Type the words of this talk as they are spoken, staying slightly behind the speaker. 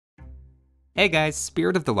Hey guys,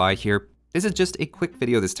 Spirit of the Lie here. This is just a quick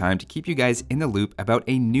video this time to keep you guys in the loop about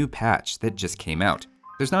a new patch that just came out.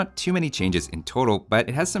 There's not too many changes in total, but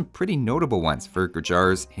it has some pretty notable ones for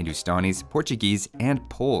Gurjars, Hindustanis, Portuguese, and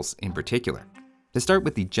Poles in particular. To start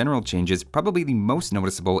with the general changes, probably the most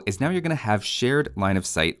noticeable is now you're going to have shared line of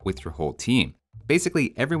sight with your whole team.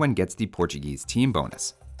 Basically, everyone gets the Portuguese team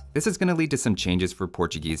bonus. This is going to lead to some changes for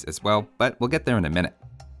Portuguese as well, but we'll get there in a minute.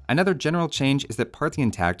 Another general change is that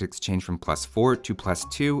Parthian tactics change from +4 to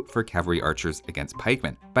 +2 for cavalry archers against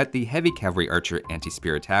pikemen, but the heavy cavalry archer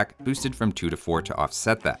anti-spear attack boosted from 2 to 4 to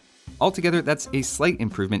offset that. Altogether, that's a slight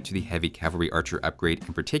improvement to the heavy cavalry archer upgrade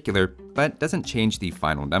in particular, but doesn't change the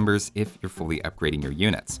final numbers if you're fully upgrading your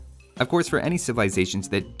units. Of course, for any civilizations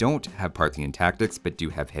that don't have Parthian tactics but do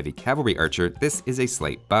have heavy cavalry archer, this is a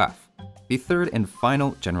slight buff. The third and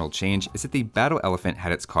final general change is that the battle elephant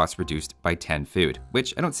had its cost reduced by 10 food,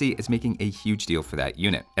 which I don't see as making a huge deal for that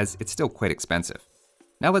unit, as it's still quite expensive.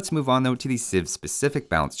 Now let's move on though to the Civ-specific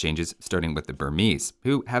balance changes, starting with the Burmese,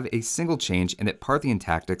 who have a single change in that Parthian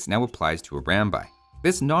tactics now applies to Arambai.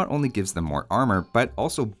 This not only gives them more armor, but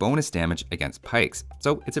also bonus damage against pikes,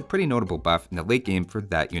 so it's a pretty notable buff in the late game for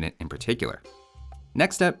that unit in particular.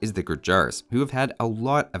 Next up is the Gurjars, who have had a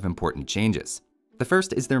lot of important changes. The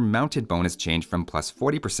first is their mounted bonus change from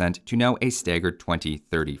 +40% to now a staggered 20,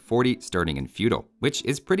 30, 40 starting in feudal, which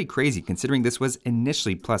is pretty crazy considering this was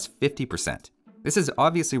initially +50%. This is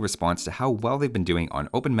obviously a response to how well they've been doing on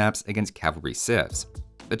open maps against cavalry civs.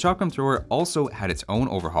 The Chakram Thrower also had its own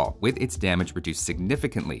overhaul, with its damage reduced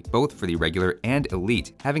significantly both for the regular and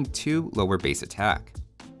elite, having 2 lower base attack.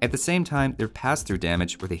 At the same time, their pass-through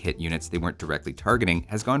damage where they hit units they weren't directly targeting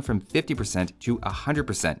has gone from 50% to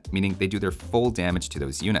 100%, meaning they do their full damage to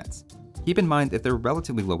those units. Keep in mind that their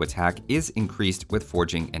relatively low attack is increased with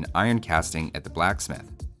forging and iron casting at the blacksmith.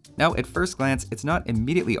 Now, at first glance, it's not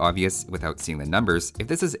immediately obvious without seeing the numbers if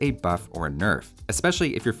this is a buff or a nerf,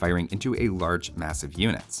 especially if you're firing into a large, massive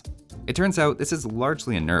units. It turns out this is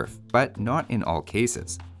largely a nerf, but not in all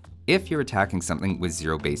cases. If you're attacking something with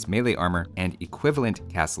 0 base melee armor and equivalent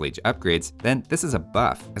Castle Age upgrades, then this is a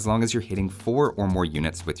buff as long as you're hitting 4 or more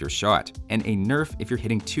units with your shot, and a nerf if you're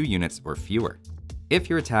hitting 2 units or fewer. If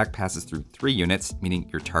your attack passes through 3 units, meaning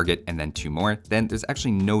your target and then 2 more, then there's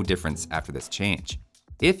actually no difference after this change.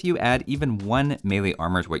 If you add even 1 melee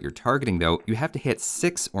armor to what you're targeting though, you have to hit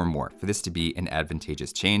 6 or more for this to be an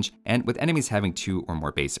advantageous change, and with enemies having 2 or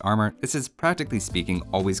more base armor, this is practically speaking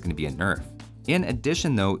always going to be a nerf. In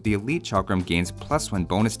addition though, the Elite Chakram gains +1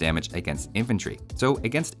 bonus damage against infantry. So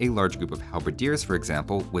against a large group of halberdiers, for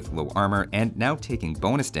example, with low armor and now taking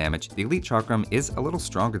bonus damage, the Elite Chakram is a little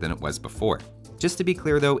stronger than it was before. Just to be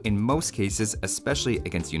clear though, in most cases, especially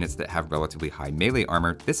against units that have relatively high melee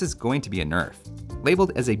armor, this is going to be a nerf.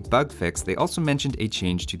 Labeled as a bug fix, they also mentioned a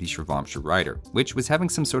change to the Shravamsha Rider, which was having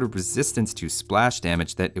some sort of resistance to splash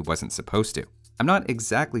damage that it wasn't supposed to. I'm not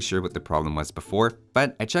exactly sure what the problem was before,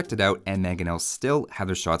 but I checked it out and Mangonels still have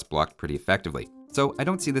their shots blocked pretty effectively, so I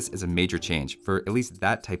don't see this as a major change for at least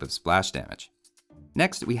that type of splash damage.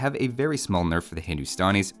 Next, we have a very small nerf for the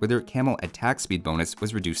Hindustanis, where their camel attack speed bonus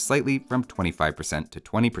was reduced slightly from 25% to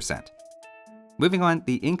 20%. Moving on,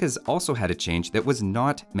 the Incas also had a change that was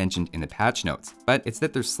not mentioned in the patch notes, but it's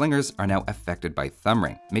that their slingers are now affected by Thumb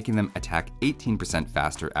Ring, making them attack 18%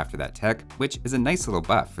 faster after that tech, which is a nice little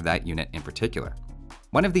buff for that unit in particular.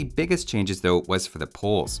 One of the biggest changes though was for the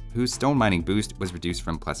Poles, whose stone mining boost was reduced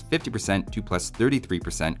from +50% to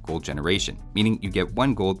 +33% gold generation, meaning you get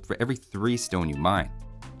 1 gold for every 3 stone you mine.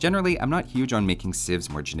 Generally, I'm not huge on making civs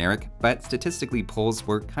more generic, but statistically Poles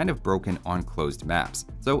were kind of broken on closed maps,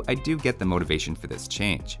 so I do get the motivation for this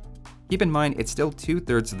change. Keep in mind, it's still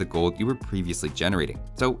 2/3 of the gold you were previously generating,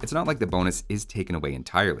 so it's not like the bonus is taken away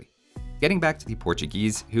entirely. Getting back to the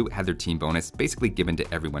Portuguese, who had their team bonus basically given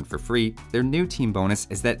to everyone for free, their new team bonus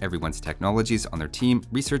is that everyone's technologies on their team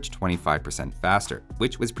research 25% faster,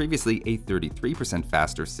 which was previously a 33%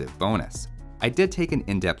 faster civ bonus. I did take an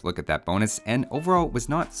in-depth look at that bonus and overall was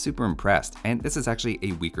not super impressed, and this is actually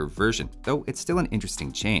a weaker version, though it's still an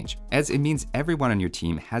interesting change, as it means everyone on your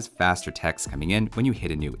team has faster techs coming in when you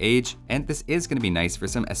hit a new age, and this is going to be nice for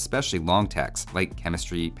some especially long techs like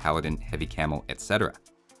chemistry, paladin, heavy camel, etc.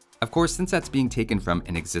 Of course, since that's being taken from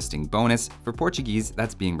an existing bonus, for Portuguese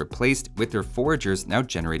that's being replaced with their foragers now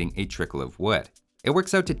generating a trickle of wood. It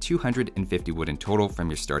works out to 250 wood in total from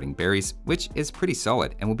your starting berries, which is pretty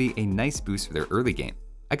solid and will be a nice boost for their early game.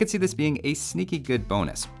 I could see this being a sneaky good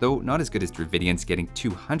bonus, though not as good as Dravidians getting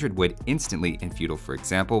 200 wood instantly in feudal, for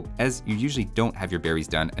example, as you usually don't have your berries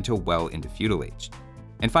done until well into feudal age.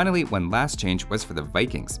 And finally, one last change was for the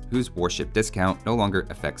Vikings, whose warship discount no longer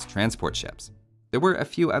affects transport ships. There were a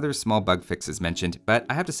few other small bug fixes mentioned, but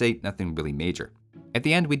I have to say nothing really major. At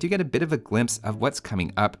the end, we do get a bit of a glimpse of what's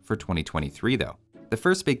coming up for 2023 though. The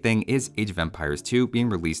first big thing is Age of Empires 2 being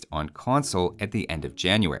released on console at the end of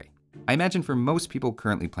January. I imagine for most people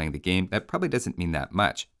currently playing the game, that probably doesn't mean that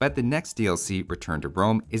much, but the next DLC, Return to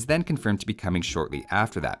Rome, is then confirmed to be coming shortly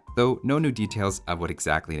after that, though no new details of what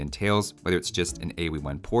exactly it entails, whether it's just an AoE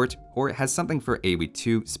 1 port, or it has something for AoE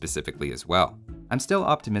 2 specifically as well. I'm still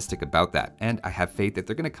optimistic about that, and I have faith that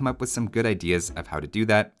they're going to come up with some good ideas of how to do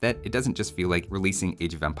that it doesn't just feel like releasing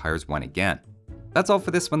Age of Empires 1 again. That's all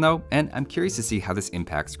for this one though, and I'm curious to see how this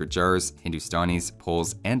impacts Gurjars, Hindustanis,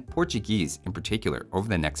 Poles, and Portuguese in particular over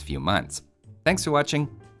the next few months. Thanks for watching,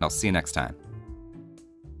 and I'll see you next time.